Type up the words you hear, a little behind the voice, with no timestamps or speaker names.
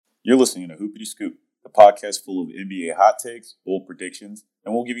You're listening to Hoopity Scoop, the podcast full of NBA hot takes, bold predictions,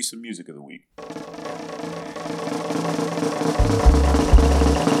 and we'll give you some music of the week.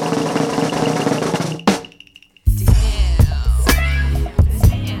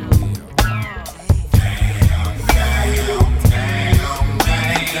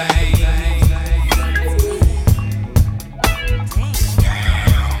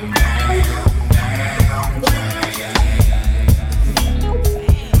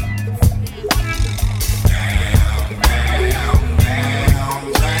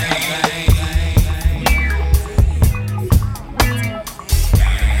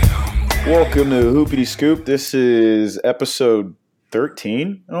 Welcome to Hoopity Scoop. This is episode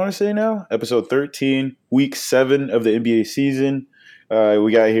 13, I want to say now. Episode 13, week 7 of the NBA season.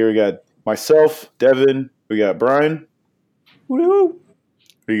 We got myself, Devin. We got Brian. Woo-hoo.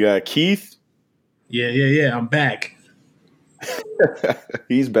 We got Keith. Yeah. I'm back.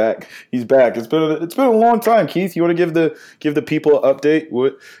 He's back. It's been a long time, Keith. You want to give the people an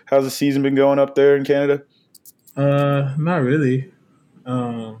update? How's the season been going up there in Canada? Not really.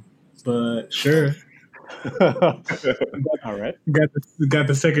 But sure. All right. Got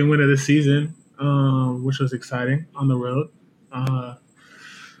the second win of the season, which was exciting on the road.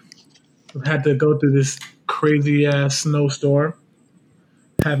 Had to go through this crazy ass snowstorm.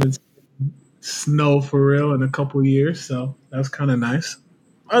 Haven't seen snow for real in a couple of years, so that was kind of nice.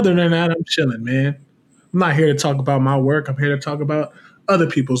 Other than that, I'm chilling, man. I'm not here to talk about my work. I'm here to talk about other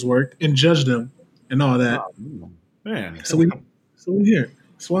people's work and judge them and all that. Oh, man. So we here.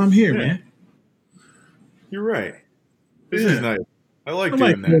 That's why I'm here, man. You're right. This is nice. I like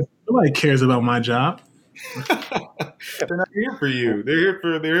doing that. Nobody cares about my job. They're not here for you. They're here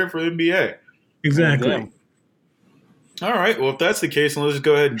for NBA. Exactly. All right. Well, if that's the case, then let's just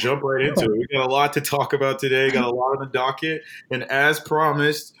go ahead and jump right into it. We got a lot to talk about today. Got a lot on the docket, and as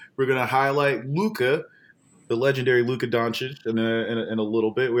promised, we're going to highlight Luka, the legendary Luka Doncic, in a little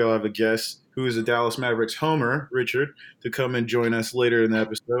bit. We'll have a guest who is a Dallas Mavericks homer, Richard, to come and join us later in the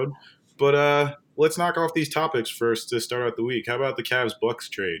episode. But let's knock off these topics first to start out the week. How about the Cavs-Bucks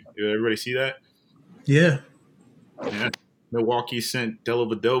trade? Did everybody see that? Yeah. Milwaukee sent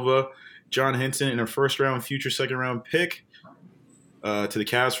Dellavedova, John Henson, and a first-round, future second-round pick to the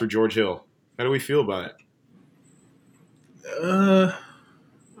Cavs for George Hill. How do we feel about it?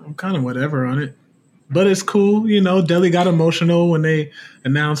 I'm kind of whatever on it. But it's cool. You know, Delly got emotional when they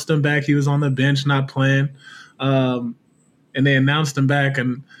announced him back. He was on the bench not playing. And they announced him back,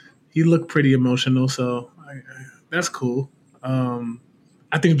 and he looked pretty emotional. So that's cool. I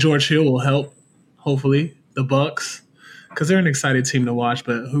think George Hill will help, hopefully, the Bucks, because they're an excited team to watch.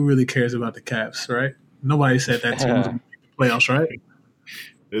 But who really cares about the Cavs, right? Nobody said that team was in the playoffs, right?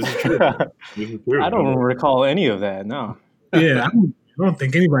 This is true. I don't recall any of that, no. Yeah, I don't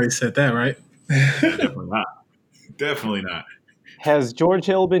think anybody said that, right? Definitely not. Has George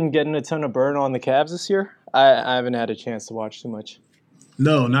Hill been getting a ton of burn on the Cavs this year? I haven't had a chance to watch too much.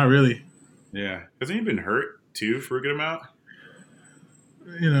 No, not really. Yeah. Hasn't he been hurt, too, for a good amount?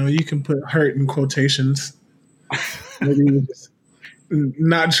 You know, you can put hurt in quotations. Maybe he was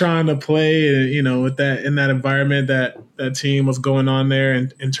not trying to play, you know, with that in that environment that team was going on there.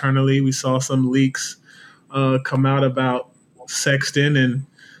 And internally, we saw some leaks come out about Sexton, and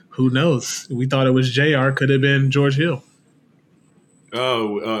who knows? We thought it was JR. Could have been George Hill.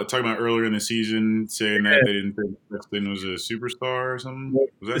 Oh, talking about earlier in the season, saying that they didn't think Sexton was a superstar or something?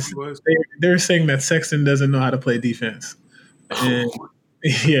 Was that what it was? They're saying that Sexton doesn't know how to play defense. And,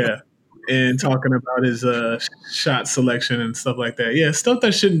 and talking about his shot selection and stuff like that. Yeah, stuff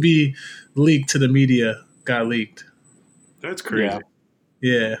that shouldn't be leaked to the media got leaked. That's crazy.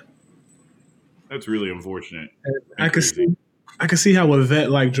 Yeah. That's really unfortunate. I could see how a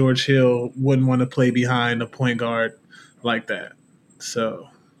vet like George Hill wouldn't want to play behind a point guard like that. So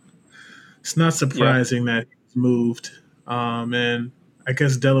it's not surprising that he's moved. And I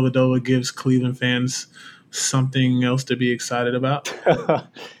guess Dellavedova gives Cleveland fans something else to be excited about.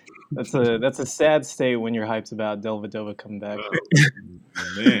 That's a sad state when you're hyped about Dellavedova coming back. Oh,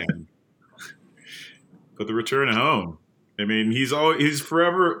 man. But the return home. I mean, he's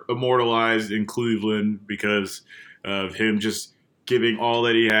forever immortalized in Cleveland because of him just giving all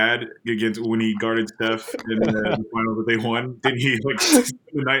that he had against when he guarded Steph in the final that they won. Didn't he spend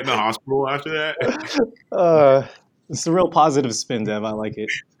the night in the hospital after that? It's a real positive spin, Dev. I like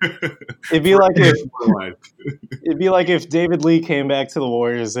it. It'd be like if David Lee came back to the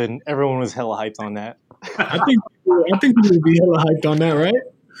Warriors and everyone was hella hyped on that. I think people would be hella hyped on that, right?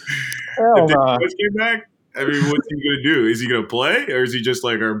 If David came back, I mean, what's he going to do? Is he going to play, or is he just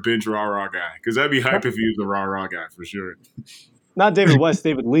like our bench rah-rah guy? Because that'd be hype if he was a rah-rah guy for sure. Not David West,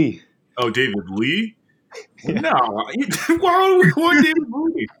 David Lee. Oh, David Lee? Yeah. No. Why would we want David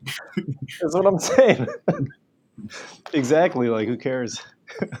Lee? That's what I'm saying. Exactly. Like, who cares?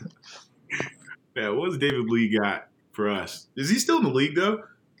 Yeah, what's David Lee got for us? Is he still in the league, though?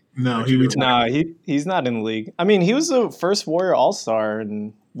 No, he retired. Nah, he's not in the league. I mean, he was the first Warrior All-Star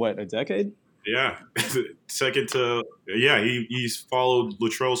in, what, a decade? Yeah. Second to – yeah, he's followed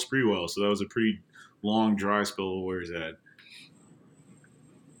Latrell Sprewell, so that was a pretty long dry spell the Warriors had.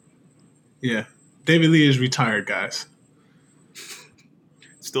 Yeah. David Lee is retired, guys.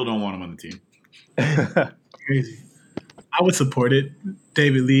 Still don't want him on the team. Crazy. I would support it.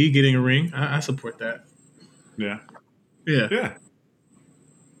 David Lee getting a ring. I support that. Yeah. Yeah. Yeah.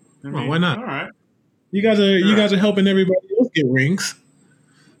 I Well, why not? All right. You guys are helping everybody else get rings.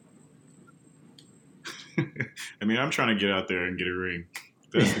 I mean, I'm trying to get out there and get a ring.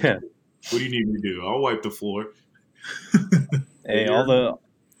 What do you need me to do? I'll wipe the floor. Hey,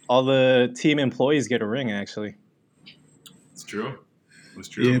 all the team employees get a ring, actually. It's true. It's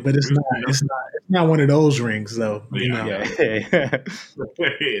true. Yeah, but it's not one of those rings though. You know. Yeah.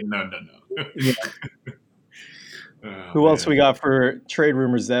 No. Yeah. Who else we got for trade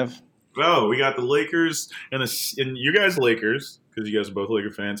rumors, Dev? Oh, we got the Lakers and you guys Lakers, because you guys are both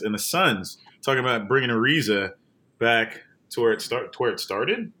Laker fans, and the Suns talking about bringing Ariza back to where it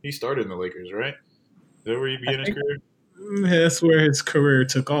started. He started in the Lakers, right? Is that where he began his career? That's where his career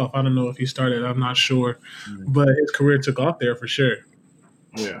took off. I don't know if he started. I'm not sure, but his career took off there for sure.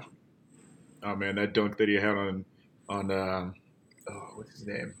 Yeah. Oh man, that dunk that he had on what's his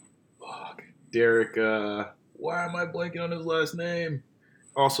name? Fuck. Derek. Why am I blanking on his last name?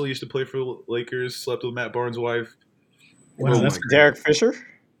 Also used to play for the Lakers. Slept with Matt Barnes' wife. Wow, that's Derek Fisher.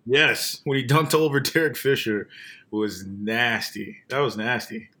 Yes, when he dunked over Derek Fisher, was nasty. That was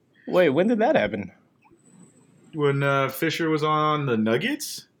nasty. Wait, when did that happen? When Fisher was on the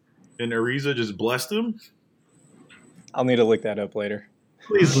Nuggets and Ariza just blessed him. I'll need to look that up later.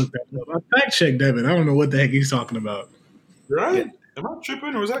 Please look that up. Fact check Devin. I don't know what the heck he's talking about. Right? Am I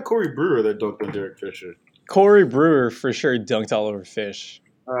tripping, or was that Corey Brewer that dunked on Derek Fisher? Corey Brewer for sure dunked all over Fish.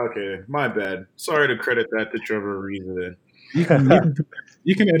 Okay, my bad. Sorry to credit that to Trevor Ariza then.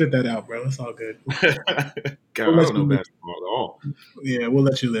 You can edit that out, bro. It's all good. God, I don't know basketball at all. Yeah, we'll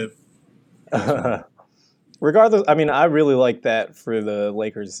let you live. Regardless, I mean, I really like that for the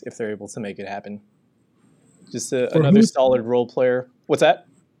Lakers if they're able to make it happen. Just another solid role player. What's that?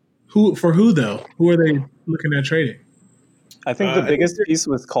 Who though? Who are they looking at trading? I think the biggest piece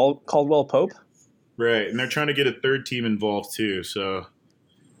was Caldwell Pope. Right, and they're trying to get a third team involved too. So,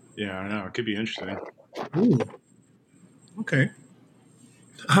 yeah, I know it could be interesting. Ooh. Okay.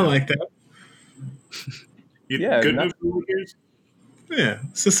 I like that. Good move for the Lakers? Yeah,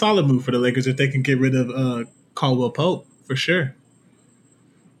 it's a solid move for the Lakers if they can get rid of Caldwell Pope, for sure.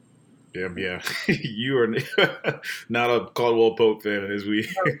 Yeah. You are not a Caldwell Pope fan, as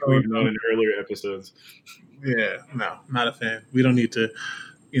we've known in earlier episodes. Yeah, no, not a fan. We don't need to,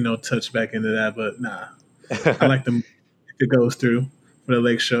 touch back into that, but nah. I like them if it goes through for the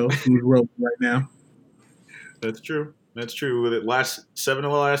Lake Show, who's rolling right now. That's true. With it last 7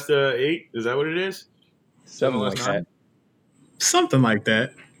 of the last 8, is that what it is? Something like that. Something like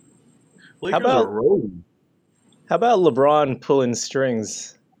that. Lakers are rolling. How about LeBron pulling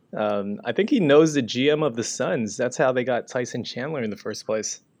strings? I think he knows the GM of the Suns. That's how they got Tyson Chandler in the first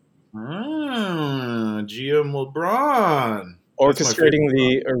place. GM LeBron. Orchestrating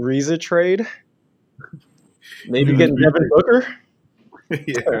the Ariza trade. Maybe getting Devin Booker.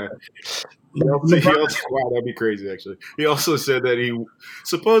 Yeah. Wow, that'd be crazy, actually. He also said that he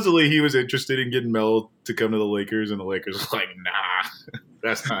was interested in getting Melo to come to the Lakers, and the Lakers were like, nah,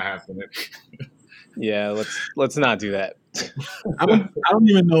 that's not happening. Yeah, let's not do that. I don't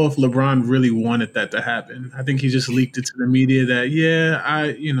even know if LeBron really wanted that to happen. I think he just leaked it to the media that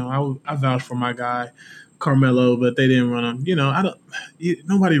I vouched for my guy Carmelo, but they didn't run him.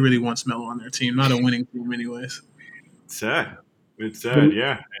 Nobody really wants Melo on their team, not a winning team, anyways. It's sad,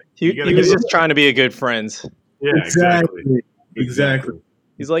 yeah. He was just trying to be a good friend. Yeah, exactly.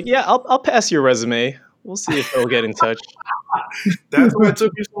 He's like, yeah, I'll pass your resume. We'll see if they'll get in touch. That's why it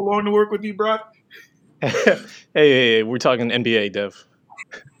took you so long to work with you, Brock? Hey, we're talking NBA, Dev.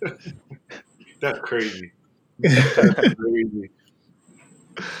 That's crazy.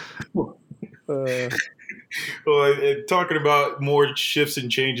 Well, talking about more shifts and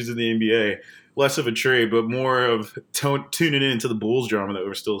changes in the NBA, less of a trade, but more of tuning into the Bulls drama that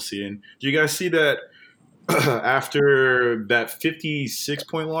we're still seeing. Do you guys see that after that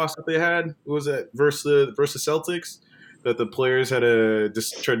 56-point loss that they had? What was that versus Celtics? That the players had to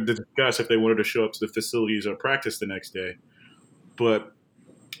try to discuss if they wanted to show up to the facilities or practice the next day. But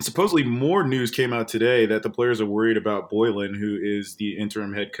supposedly more news came out today that the players are worried about Boylan, who is the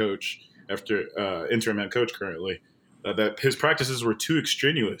interim head coach currently, that his practices were too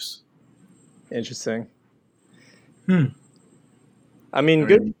extraneous. Interesting. I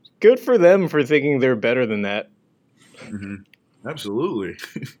mean, good for them for thinking they're better than that. Mm-hmm. Absolutely.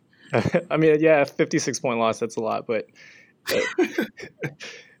 I mean, yeah, 56-point loss, that's a lot, but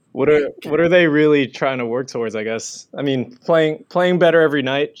what are they really trying to work towards, I guess? I mean, playing better every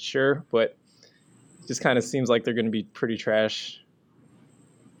night, sure, but it just kind of seems like they're going to be pretty trash.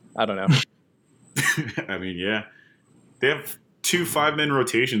 I don't know. I mean, yeah. They have 2 5-man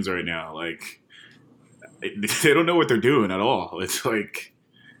rotations right now. Like, they don't know what they're doing at all. It's like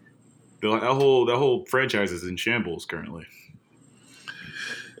that whole franchise is in shambles currently.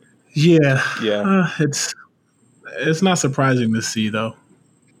 Yeah. Yeah. It's not surprising to see, though.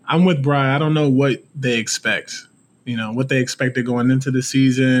 I'm with Bri. I don't know what they expect. What they expected going into the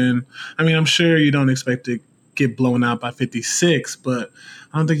season. I mean, I'm sure you don't expect to get blown out by 56, but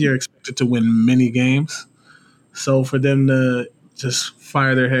I don't think you're expected to win many games. So for them to just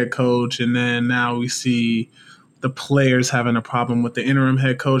fire their head coach, and then now we see the players having a problem with the interim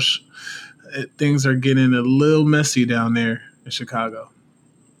head coach, things are getting a little messy down there in Chicago.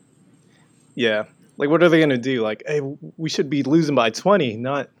 Yeah. Like, what are they going to do? Like, hey, we should be losing by 20,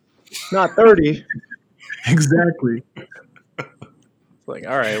 not 30. Exactly. It's like,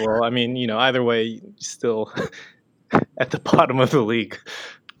 all right, well, I mean, either way, still at the bottom of the league.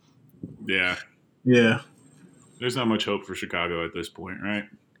 Yeah. Yeah. There's not much hope for Chicago at this point, right?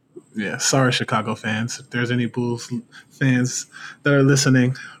 Yeah. Sorry, Chicago fans. If there's any Bulls fans that are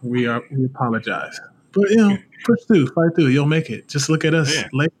listening, we apologize. But, push through, fight through. You'll make it. Just look at us,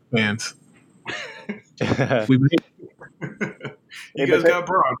 Lakers fans. We made it. You guys got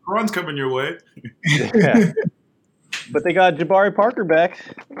Bron. Bron's coming your way. Yeah. But they got Jabari Parker back.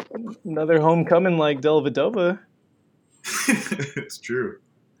 Another homecoming like Dellavedova. It's true.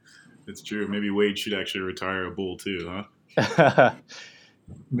 It's true. Maybe Wade should actually retire a Bull too, huh?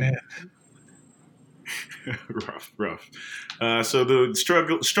 Man. rough. So the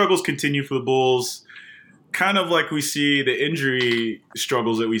struggles continue for the Bulls. Kind of like we see the injury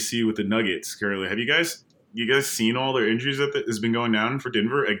struggles that we see with the Nuggets currently. Have you guys seen all their injuries that has been going down for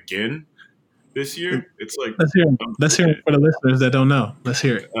Denver again this year? It's like let's hear it for the listeners that don't know. Let's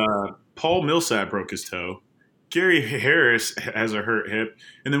hear it. Paul Millsap broke his toe. Gary Harris has a hurt hip,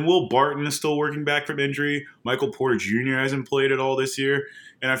 and then Will Barton is still working back from injury. Michael Porter Jr. hasn't played at all this year,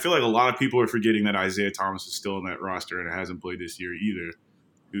 and I feel like a lot of people are forgetting that Isaiah Thomas is still in that roster and hasn't played this year either.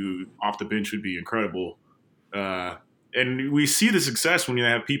 Who off the bench would be incredible. And we see the success when you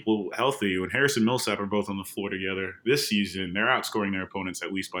have people healthy. When Harris and Millsap are both on the floor together this season, they're outscoring their opponents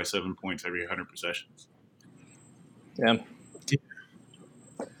at least by 7 points every 100 possessions. Yeah.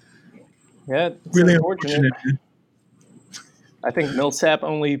 Yeah, it's really unfortunate. I think Millsap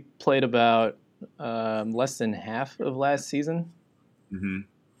only played about less than half of last season. Mm-hmm.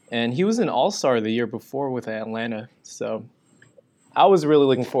 And he was an all-star the year before with Atlanta. So I was really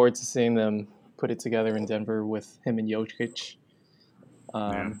looking forward to seeing them put it together in Denver with him and Jokic.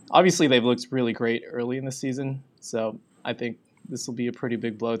 Obviously, they've looked really great early in the season, so I think this will be a pretty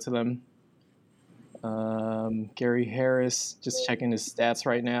big blow to them. Gary Harris, just checking his stats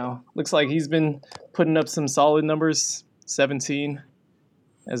right now. Looks like he's been putting up some solid numbers, 17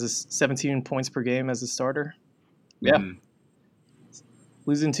 points per game as a starter. Yeah. Mm-hmm.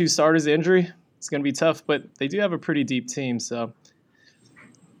 Losing 2 starters to injury, it's going to be tough, but they do have a pretty deep team, so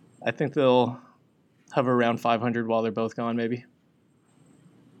I think they'll hover around 500 while they're both gone, maybe.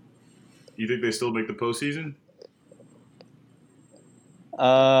 You think they still make the postseason?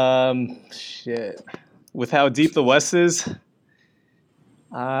 Shit. With how deep the West is,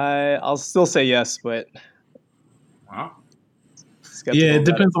 I'll still say yes, but wow. Yeah, it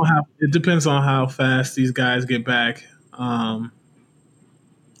depends on how fast these guys get back.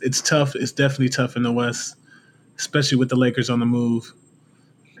 It's tough. It's definitely tough in the West, especially with the Lakers on the move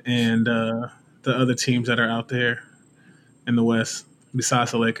and the other teams that are out there in the West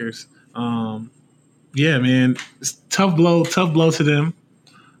besides the Lakers. Yeah, man, it's tough blow to them.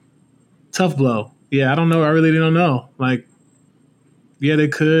 Tough blow. Yeah, I don't know. I really don't know. Like, yeah, they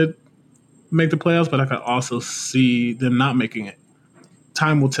could make the playoffs, but I could also see them not making it.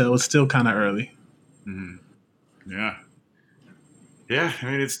 Time will tell. It's still kind of early. Mm-hmm. Yeah. Yeah, I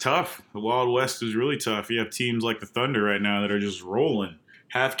mean, it's tough. The Wild West is really tough. You have teams like the Thunder right now that are just rolling.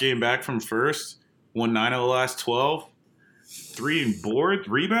 Half game back from first, won 9 of the last 12, 3 in board,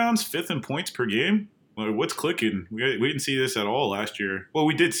 rebounds, 5th in points per game. Like, what's clicking? We didn't see this at all last year. Well,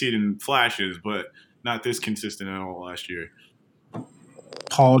 we did see it in flashes, but not this consistent at all last year.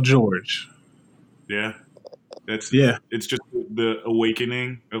 Paul George. Yeah, it's just the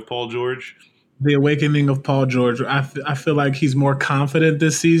awakening of Paul George. The awakening of Paul George. I feel like he's more confident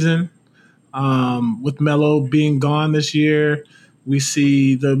this season. With Melo being gone this year, we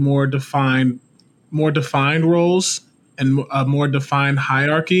see the more defined roles and a more defined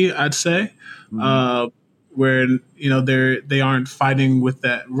hierarchy. I'd say, where they aren't fighting with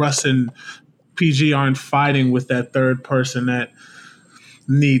that. Russ and PG aren't fighting with that third person that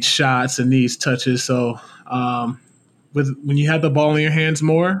needs shots and needs touches. So, when you have the ball in your hands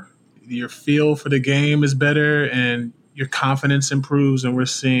more, your feel for the game is better and your confidence improves, and we're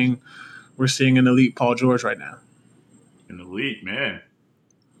seeing an elite Paul George right now. An elite, man.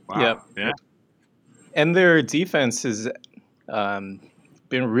 Wow. Yep. Yeah. And their defense has been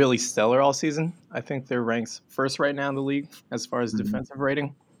really stellar all season. I think they're ranked first right now in the league as far as defensive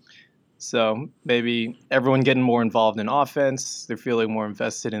rating. So maybe everyone getting more involved in offense. They're feeling more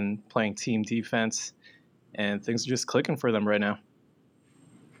invested in playing team defense, and things are just clicking for them right now.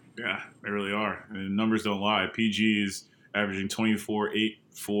 Yeah, they really are. And the numbers don't lie. PG is averaging 24, 8,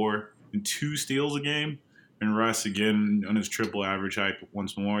 4, and 2 steals a game. And Russ, again, on his triple average hype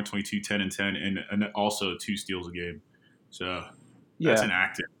once more, 22, 10, and 10, and also 2 steals a game. So that's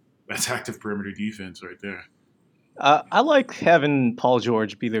active perimeter defense right there. I like having Paul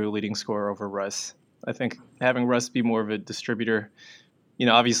George be their leading scorer over Russ. I think having Russ be more of a distributor,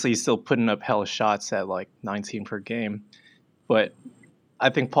 obviously he's still putting up hella shots at like 19 per game. But I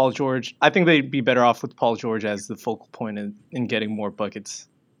think they'd be better off with Paul George as the focal point in getting more buckets.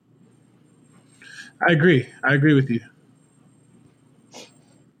 I agree with you.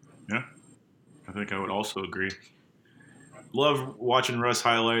 Yeah, I think I would also agree. Love watching Russ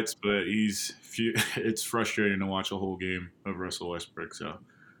highlights, but it's frustrating to watch a whole game of Russell Westbrook. So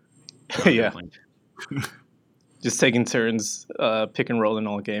yeah, just taking turns, pick and rolling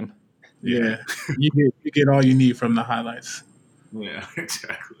all game. Yeah, you get all you need from the highlights. Yeah,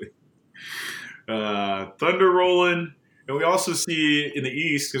 exactly. Thunder rolling, and we also see in the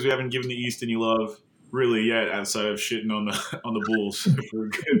East, because we haven't given the East any love really yet, outside of shitting on the Bulls for a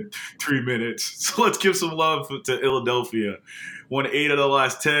good 3 minutes. So let's give some love to Philadelphia. Won 8 of the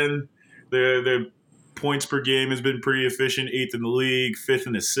last 10. Their points per game has been pretty efficient. 8th in the league, 5th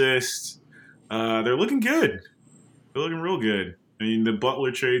in assists. They're looking good. They're looking real good. I mean, the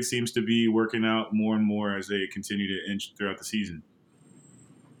Butler trade seems to be working out more and more as they continue to inch throughout the season.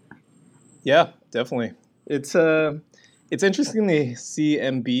 Yeah, definitely. It's interesting to see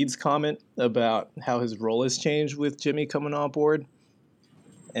Embiid's comment about how his role has changed with Jimmy coming on board.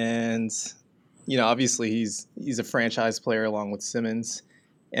 And, obviously he's a franchise player along with Simmons,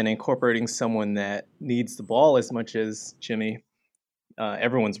 and incorporating someone that needs the ball as much as Jimmy.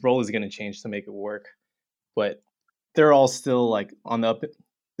 Everyone's role is going to change to make it work. But they're all still like on the up.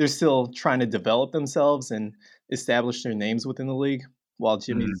 They're still trying to develop themselves and establish their names within the league, while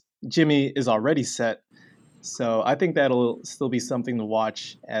Jimmy is already set. So I think that'll still be something to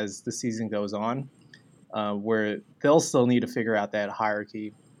watch as the season goes on, where they'll still need to figure out that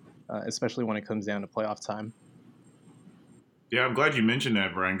hierarchy, especially when it comes down to playoff time. Yeah, I'm glad you mentioned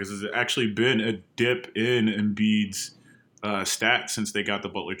that, Brian, because there's actually been a dip in Embiid's stats since they got the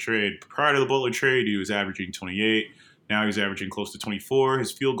Butler trade. Prior to the Butler trade, he was averaging 28. Now he's averaging close to 24.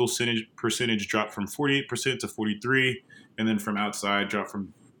 His field goal percentage dropped from 48% to 43, and then from outside dropped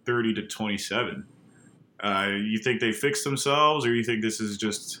from 30 to 27. You think they fixed themselves, or you think this is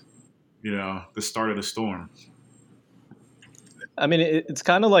just, the start of the storm? I mean, it's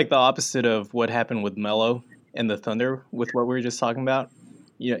kind of like the opposite of what happened with Melo and the Thunder with what we were just talking about.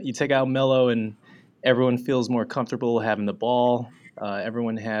 You take out Melo and everyone feels more comfortable having the ball.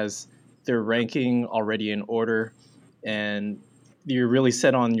 Everyone has their ranking already in order, and you're really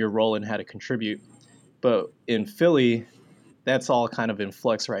set on your role and how to contribute. But in Philly, that's all kind of in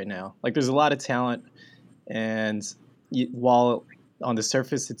flux right now. Like, there's a lot of talent, and while on the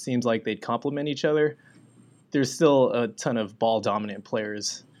surface it seems like they'd complement each other, there's still a ton of ball-dominant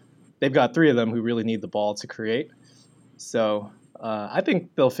players. They've got 3 of them who really need the ball to create. So I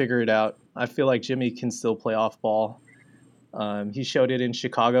think they'll figure it out. I feel like Jimmy can still play off ball. He showed it in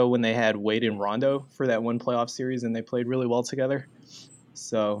Chicago when they had Wade and Rondo for that one playoff series, and they played really well together.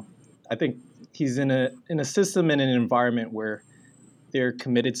 So I think he's in a system and an environment where they're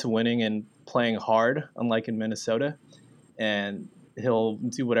committed to winning and playing hard, unlike in Minnesota, and he'll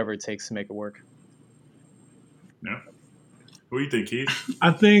do whatever it takes to make it work. Yeah. What do you think, Keith?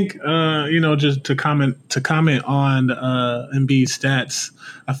 I think just to comment on Embiid's stats,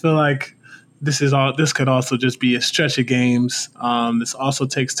 I feel like this could also just be a stretch of games. This also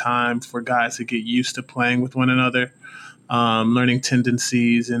takes time for guys to get used to playing with one another. learning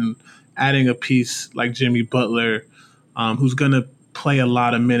tendencies, and adding a piece like Jimmy Butler, who's going to play a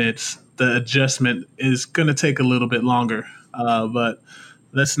lot of minutes. The adjustment is going to take a little bit longer, but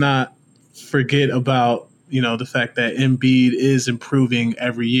let's not forget about the fact that Embiid is improving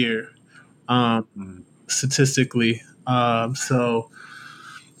every year statistically. So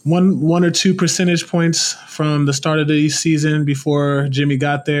one or two percentage points from the start of the season before Jimmy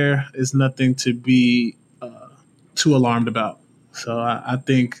got there is nothing to be too alarmed about. So I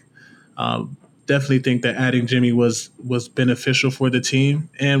think definitely think that adding Jimmy was beneficial for the team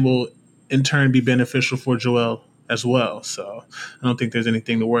and will in turn be beneficial for Joel as well. So I don't think there's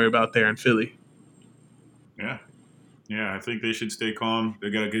anything to worry about there in Philly. Yeah, I think they should stay calm. They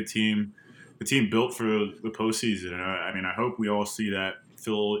got a good team. The team built for the postseason. I mean, I hope we all see that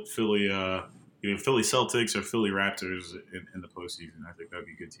Philly either Philly Celtics or Philly Raptors in the postseason. I think that'd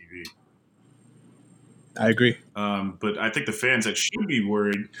be good TV. I agree. But I think the fans that should be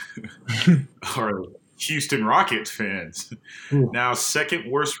worried are Houston Rockets fans. Ooh. Now,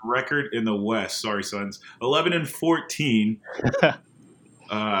 second worst record in the West. Sorry, Suns. 11-14.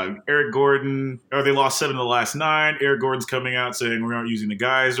 Eric Gordon, they lost 7 of the last 9. Eric Gordon's coming out saying we aren't using the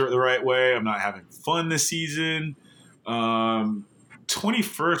guys the right way. I'm not having fun this season.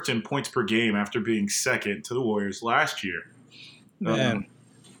 21st in points per game after being second to the Warriors last year. Man.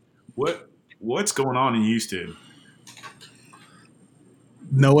 What's going on in Houston?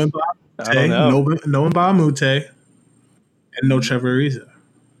 No Mbamute, no Mbamute, and no Trevor Ariza.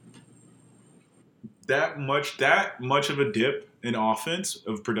 That much of a dip in offense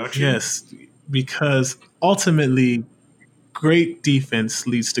of production? Yes, because ultimately, great defense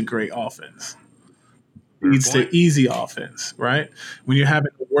leads to great offense. Leads to easy offense, right? When you're having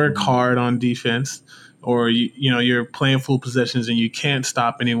to work hard on defense, or you're playing full possessions and you can't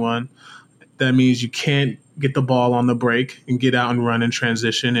stop anyone, that means you can't get the ball on the break and get out and run in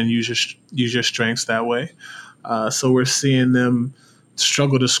transition and use your strengths that way. So we're seeing them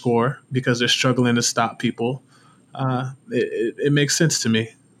struggle to score because they're struggling to stop people. It makes sense to me.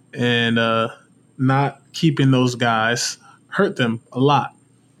 And not keeping those guys hurt them a lot.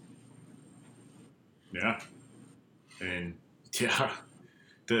 Yeah. And,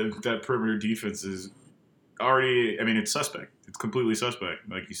 that perimeter defense is already – I mean, it's suspect. It's completely suspect.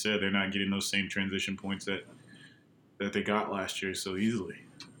 Like you said, they're not getting those same transition points that they got last year so easily.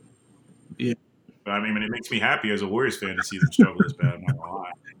 Yeah. But, I mean, it makes me happy as a Warriors fan to see them struggle this bad. I'm not going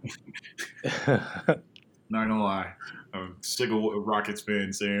to lie. Not going to lie. I'm sick of Rockets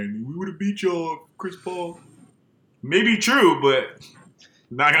fans saying, we would have beat y'all, Chris Paul. Maybe true, but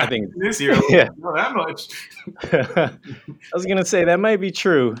not going to happen this year. Yeah. Not that much. I was going to say, that might be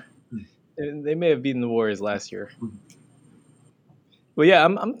true. They may have beaten the Warriors last year. But yeah,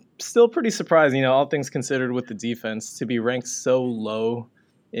 I'm still pretty surprised, all things considered, with the defense to be ranked so low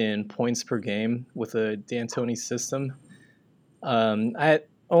in points per game with a D'Antoni system. I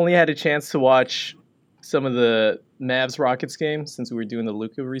only had a chance to watch some of the Mavs Rockets game since we were doing the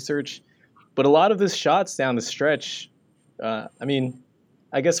Luka research, but a lot of his shots down the stretch, I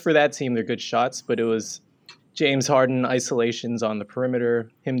guess for that team they're good shots, but it was James Harden isolations on the perimeter,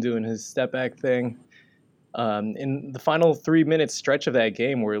 him doing his step back thing. In the final 3-minute stretch of that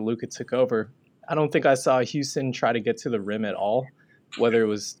game where Luka took over, I don't think I saw Houston try to get to the rim at all, whether it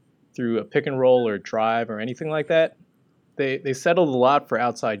was through a pick and roll or drive or anything like that. They settled a lot for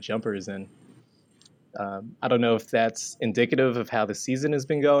outside jumpers, and I don't know if that's indicative of how the season has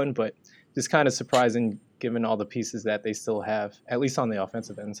been going, but just kind of surprising given all the pieces that they still have, at least on the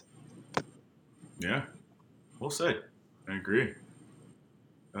offensive ends. Yeah, well said. I agree.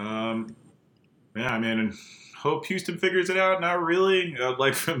 Hope Houston figures it out. Not really. I'd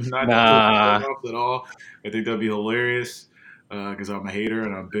like them not to playoffs at all. I think that'd be hilarious because I'm a hater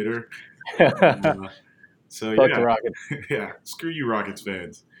and I'm bitter. So Fuck the Rockets. Yeah, screw you, Rockets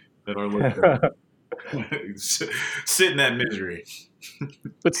fans that are looking. Sit in that misery.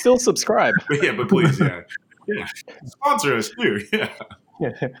 But still subscribe. But please, yeah. Sponsor us too. Yeah.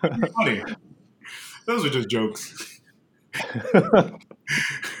 Funny. Those are just jokes.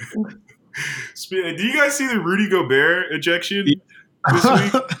 Do you guys see the Rudy Gobert ejection this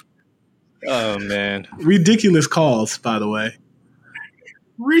week? Oh, man. Ridiculous calls, by the way.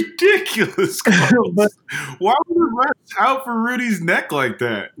 Ridiculous calls. Why were the refs out for Rudy's neck like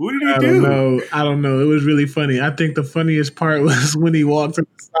that? What did he do? I don't know. It was really funny. I think the funniest part was when he walked to the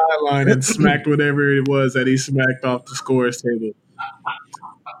sideline and smacked whatever it was that he smacked off the scorer's table.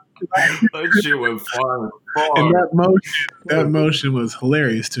 That shit went far. And that motion was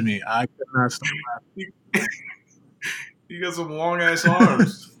hilarious to me. I could not stop laughing. You got some long ass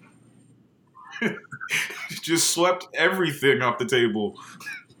arms. just swept everything off the table.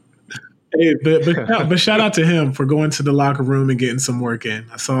 Hey, but shout out to him for going to the locker room and getting some work in.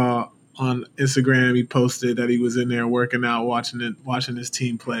 I saw on Instagram he posted that he was in there working out, watching his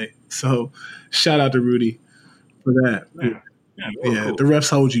team play. So shout out to Rudy for that. Yeah, cool. the refs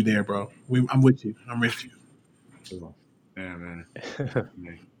hold you there, bro. I'm with you. I'm with you. Cool. Yeah, man.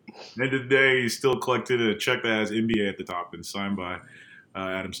 End of the day, he still collected a check that has NBA at the top and signed by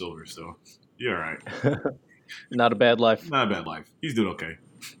Adam Silver. So you're all right. Not a bad life. Not a bad life. He's doing okay.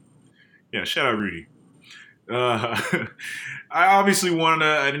 Yeah, shout out Rudy. I obviously want to.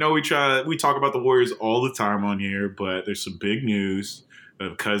 I know we talk about the Warriors all the time on here, but there's some big news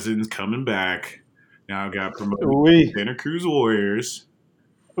of Cousins coming back. Now got promoted to Santa Cruz Warriors.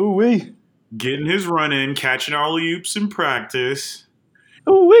 Ooh-wee. Getting his run in, catching alley-oops in practice.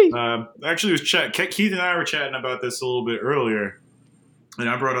 Ooh-wee. Actually, Keith and I were chatting about this a little bit earlier, and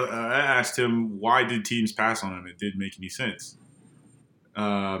I asked him why did teams pass on him? It didn't make any sense.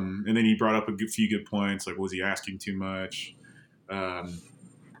 And then he brought up a few good points, like was he asking too much?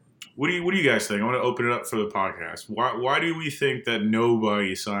 What do you guys think? I want to open it up for the podcast. Why do we think that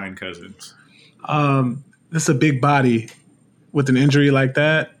nobody signed Cousins? This is a big body with an injury like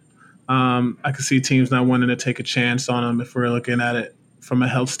that. I can see teams not wanting to take a chance on him if we're looking at it from a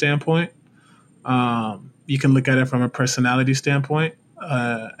health standpoint. You can look at it from a personality standpoint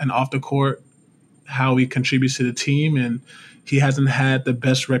and off the court, how he contributes to the team. And he hasn't had the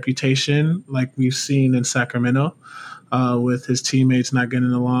best reputation like we've seen in Sacramento with his teammates not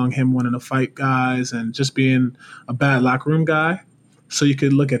getting along, him wanting to fight guys and just being a bad locker room guy. So you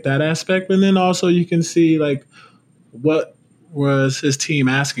could look at that aspect. And then also you can see like what was his team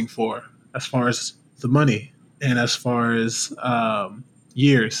asking for as far as the money and as far as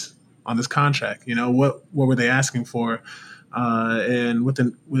years on this contract. You know, what were they asking for? And with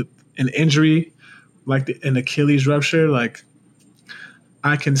an injury like an Achilles rupture, like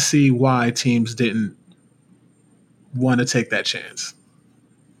I can see why teams didn't want to take that chance.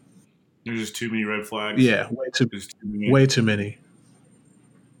 There's just too many red flags. Yeah, way too many.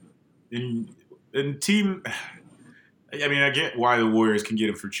 And team, I mean, I get why the Warriors can get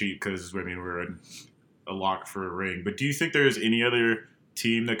him for cheap because, I mean, we're in a lock for a ring. But do you think there's any other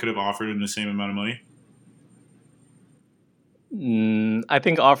team that could have offered him the same amount of money? I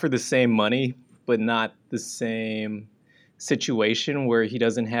think offer the same money, but not the same situation where he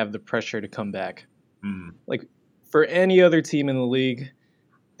doesn't have the pressure to come back. Like for any other team in the league,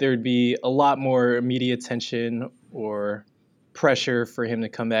 there'd be a lot more immediate tension or pressure for him to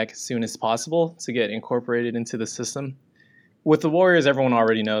come back as soon as possible to get incorporated into the system. With the Warriors, everyone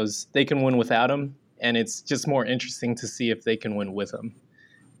already knows they can win without him, and it's just more interesting to see if they can win with him.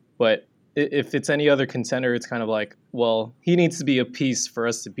 But if it's any other contender, it's kind of like, well, he needs to be a piece for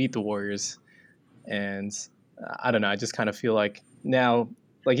us to beat the Warriors. And I don't know, I just kind of feel like now,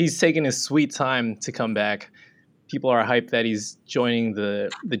 like he's taking his sweet time to come back. People are hyped that he's joining the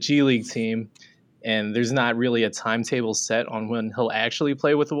G League team, and there's not really a timetable set on when he'll actually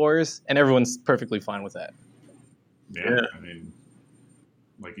play with the Warriors, and everyone's perfectly fine with that. Yeah. I mean,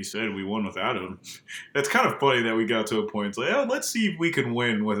 like you said, we won without him. That's kind of funny that we got to a point. It's like, oh, let's see if we can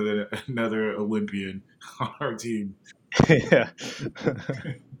win with another Olympian on our team. Yeah.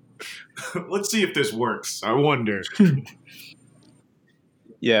 Let's see if this works. I wonder.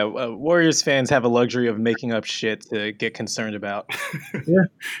 Yeah, Warriors fans have a luxury of making up shit to get concerned about. Yeah,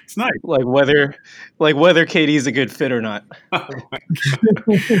 it's nice. Like whether KD's a good fit or not. Oh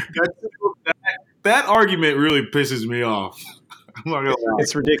that argument really pisses me off. I'm not gonna lie.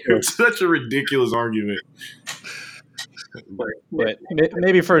 It's ridiculous. It's such a ridiculous argument. But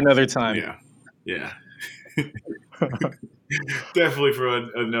maybe for another time. Yeah. Definitely for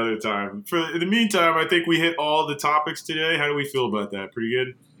another time. In the meantime, I think we hit all the topics today. How do we feel about that? Pretty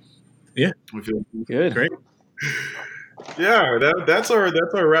good? Yeah. We feel good. Great. Yeah, that's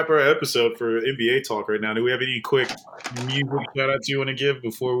our wrap our episode for NBA talk right now. Do we have any quick music shout outs you want to give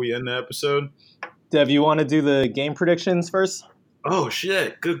before we end the episode? Dev, you want to do the game predictions first? Oh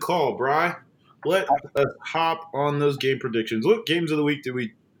shit! Good call, Bri. Let us hop on those game predictions. What games of the week did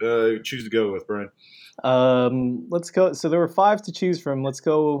we choose to go with, Brian? Let's go. So there were 5 to choose from. Let's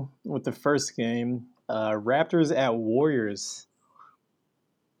go with the first game. Raptors at Warriors.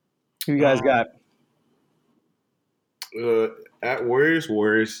 Who you guys got? At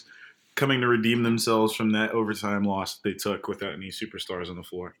Warriors coming to redeem themselves from that overtime loss they took without any superstars on the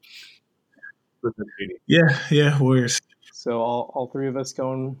floor. Yeah, Warriors. So all 3 of us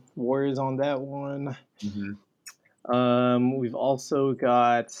going Warriors on that one. Mm-hmm. We've also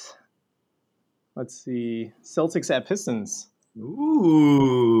got, let's see, Celtics at Pistons.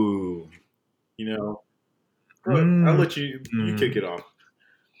 Ooh. You know, Go ahead. I'll let you kick it off.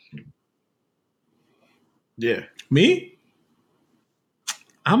 Yeah. Me?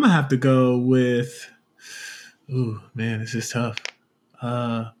 I'm gonna have to go with. Ooh, man, this is tough.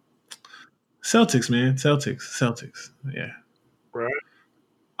 Celtics, man. Celtics. Yeah. Right.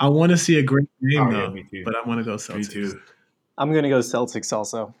 I want to see a great game Oh, yeah, though, me too. but I want to go Celtics. Me too. I'm gonna go Celtics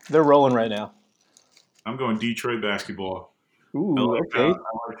also. They're rolling right now. I'm going Detroit basketball. Ooh, okay. I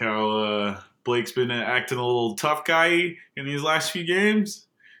like how Blake's been acting a little tough guy in these last few games.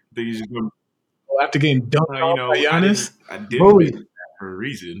 I think he's just going. After getting dunked on by Giannis, I did bullied that for a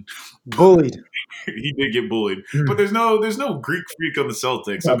reason. Bullied. He did get bullied, but there's no Greek freak on the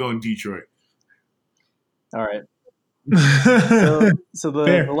Celtics. I'm going Detroit. All right. So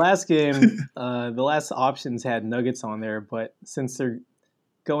Fair. the last game, the last options had Nuggets on there, but since they're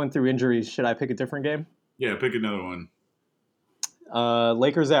going through injuries, should I pick a different game? Yeah, pick another one.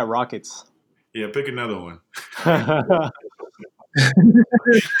 Lakers at Rockets. Yeah, pick another one. All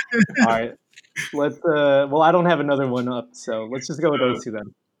right. Let's. Well, I don't have another one up, so let's just go with those two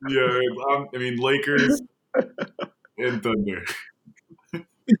then. Yeah, I mean Lakers and Thunder.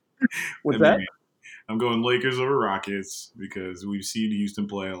 What's that? I'm going Lakers over Rockets because we've seen Houston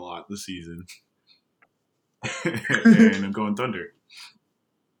play a lot this season, and I'm going Thunder.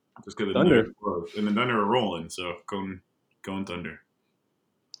 Just because Thunder, and the Thunder are rolling, so going Thunder.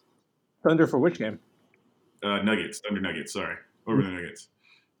 Thunder for which game? Nuggets, Thunder Nuggets. Sorry, over the Nuggets.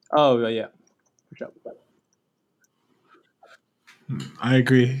 Oh yeah. Good job with that. I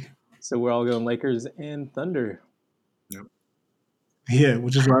agree. So we're all going Lakers and Thunder. Yep. Yeah,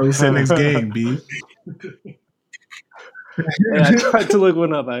 which is why we said next game, B. Yeah, I tried to look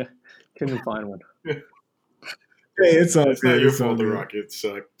one up. I couldn't find one. Hey, it's all It's good. not your It's all fault. The good. Rockets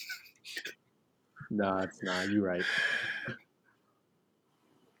suck. No, it's not. You're right.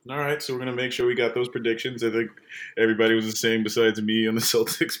 All right, so we're gonna make sure we got those predictions. I think everybody was the same besides me on the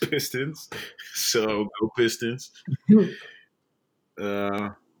Celtics Pistons. So go Pistons. Yep.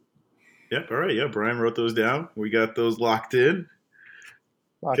 All right. Yeah, Brian wrote those down. We got those locked in.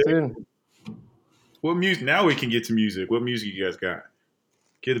 Locked in. What music? Now we can get to music. What music you guys got?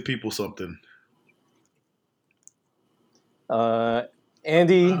 Give the people something.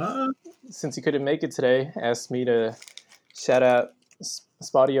 Andy, since he couldn't make it today, asked me to shout out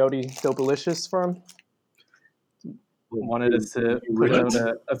Spotiotti Dopalicious for him. Wanted us to put out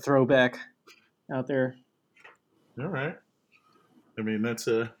a throwback out there. All right. I mean, it's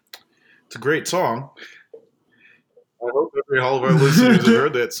a great song. I hope all of our listeners have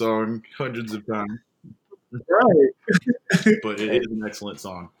heard that song hundreds of times. Right. But it is an excellent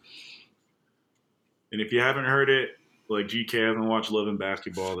song. And if you haven't heard it, like GK hasn't watched Love and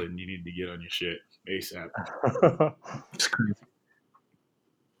Basketball, then you need to get on your shit ASAP. It's crazy.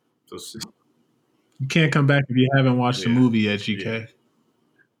 So, You can't come back if you haven't watched the movie yet, GK.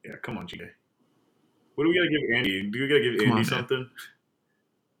 yeah, come on, GK. What do we gotta give Andy? Do we gotta give Andy something?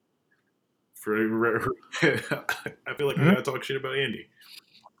 I feel like I gotta talk shit about Andy.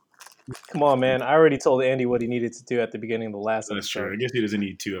 Come on, man. I already told Andy what he needed to do at the beginning of the last That's episode. true. I guess he doesn't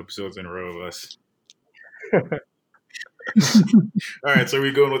need 2 episodes in a row of us. All right, so are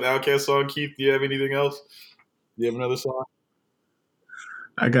we going with Outkast song, Keith? Do you have anything else? Do you have another song?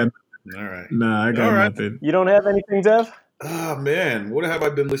 I got All right. I got nothing. You don't have anything, Dev? Oh, man. What have I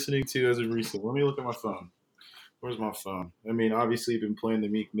been listening to as of recent? Let me look at my phone. Where's my phone? I mean, obviously, been playing the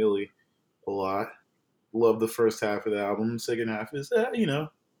Meek Millie a lot. Love the first half of the album. Second half is, man.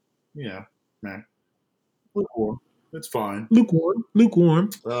 Lukewarm. It's fine. Lukewarm.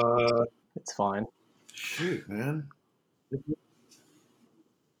 It's fine. Shoot, man.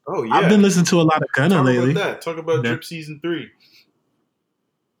 Oh, yeah. I've been listening to a lot of Gunna Talk lately. about that. Talk about Drip Season 3.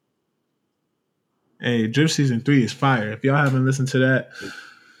 Hey, Drip Season 3 is fire. If y'all haven't listened to that,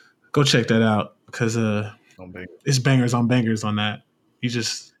 go check that out because it's bangers on bangers on that. You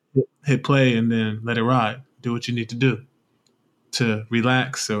just hit play and then let it ride. Do what you need to do to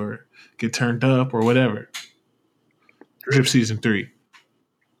relax or get turned up or whatever. Drip Season 3.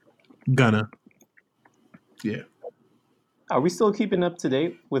 Gunna. Yeah. Are we still keeping up to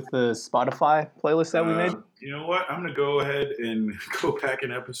date with the Spotify playlist that we made? You know what? I'm going to go ahead and go back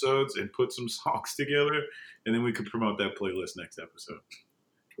in episodes and put some songs together, and then we could promote that playlist next episode.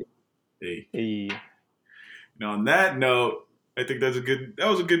 Hey. Now, on that note, I think that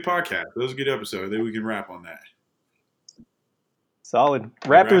was a good podcast. That was a good episode. I think we can wrap on that. Solid.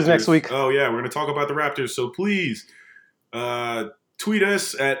 Raptors next week. Oh, yeah. We're going to talk about the Raptors. So please tweet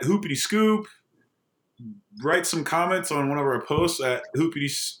us at Hoopity Scoop. Write some comments on one of our posts at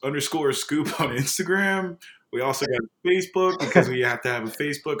Hoopity_Scoop on Instagram. We also got Facebook because we have to have a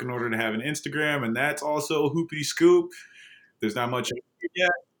Facebook in order to have an Instagram, and that's also Hoopy Scoop. There's not much up there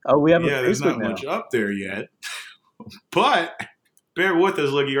yet. Oh, we have a Yeah, there's Facebook not now. much up there yet. But bear with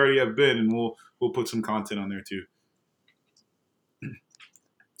us like you already have been, and we'll put some content on there too.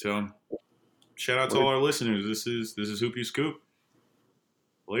 So shout out to all our listeners. This is Hoopy Scoop.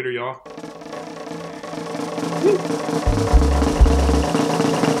 Later, y'all.